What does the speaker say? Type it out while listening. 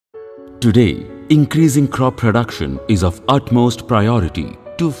Today, increasing crop production is of utmost priority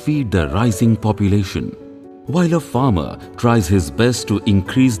to feed the rising population. While a farmer tries his best to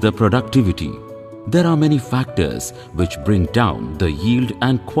increase the productivity, there are many factors which bring down the yield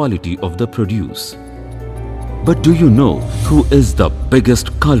and quality of the produce. But do you know who is the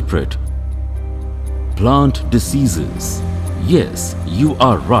biggest culprit? Plant diseases. Yes, you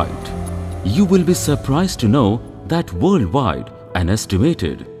are right. You will be surprised to know that worldwide, an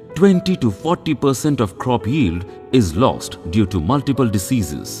estimated 20 to 40% of crop yield is lost due to multiple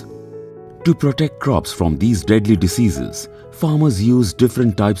diseases. To protect crops from these deadly diseases, farmers use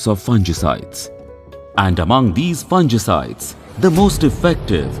different types of fungicides. And among these fungicides, the most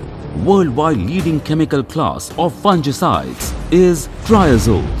effective, worldwide leading chemical class of fungicides is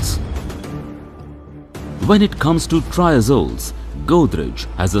triazoles. When it comes to triazoles, Godrej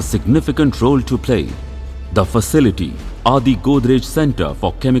has a significant role to play. The facility, the Godrej Center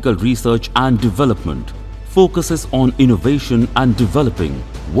for Chemical Research and Development, focuses on innovation and developing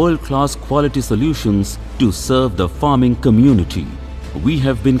world-class quality solutions to serve the farming community. We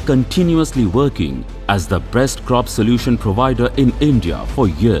have been continuously working as the best crop solution provider in India for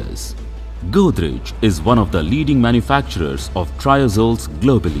years. Godrej is one of the leading manufacturers of triazoles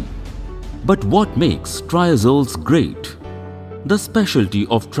globally. But what makes triazoles great? The specialty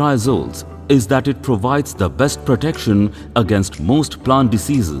of triazoles is that it provides the best protection against most plant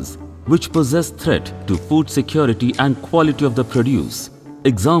diseases which possess threat to food security and quality of the produce.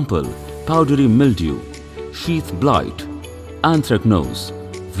 Example, powdery mildew, sheath blight, anthracnose,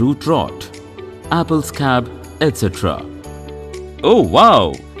 fruit rot, apple scab, etc. Oh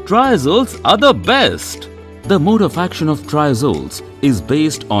wow! Triazoles are the best! The mode of action of triazoles is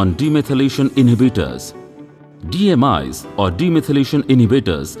based on demethylation inhibitors. DMIs or demethylation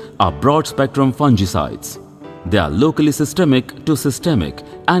inhibitors are broad-spectrum fungicides. They are locally systemic to systemic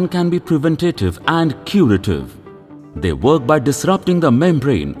and can be preventative and curative. They work by disrupting the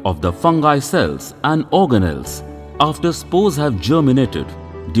membrane of the fungi cells and organelles after spores have germinated,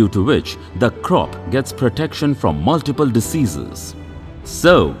 due to which the crop gets protection from multiple diseases.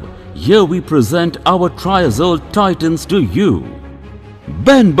 So, here we present our Triazole Titans to you.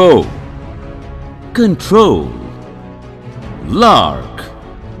 Benbow, Control, Lark,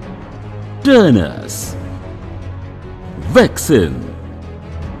 Turnus, Vexin,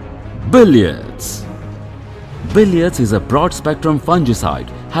 Billiards. Billiards is a broad-spectrum fungicide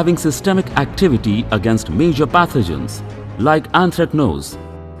having systemic activity against major pathogens like anthracnose,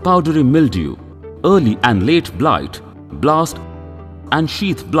 powdery mildew, early and late blight, blast and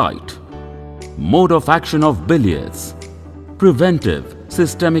sheath blight. Mode of action of billiards: preventive,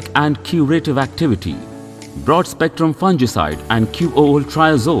 systemic and curative activity. Broad-spectrum fungicide and QOL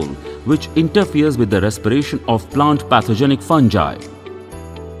triazole which interferes with the respiration of plant pathogenic fungi.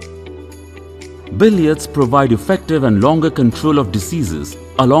 Billiards provide effective and longer control of diseases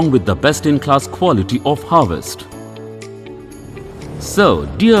along with the best-in-class quality of harvest. So,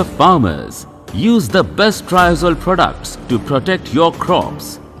 dear farmers, use the best triazole products to protect your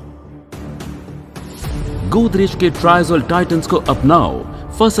crops. Godrej के ट्रायज़ोल Titans को अपनाओ,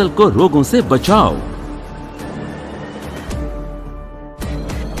 फसल को रोगों से बचाओ।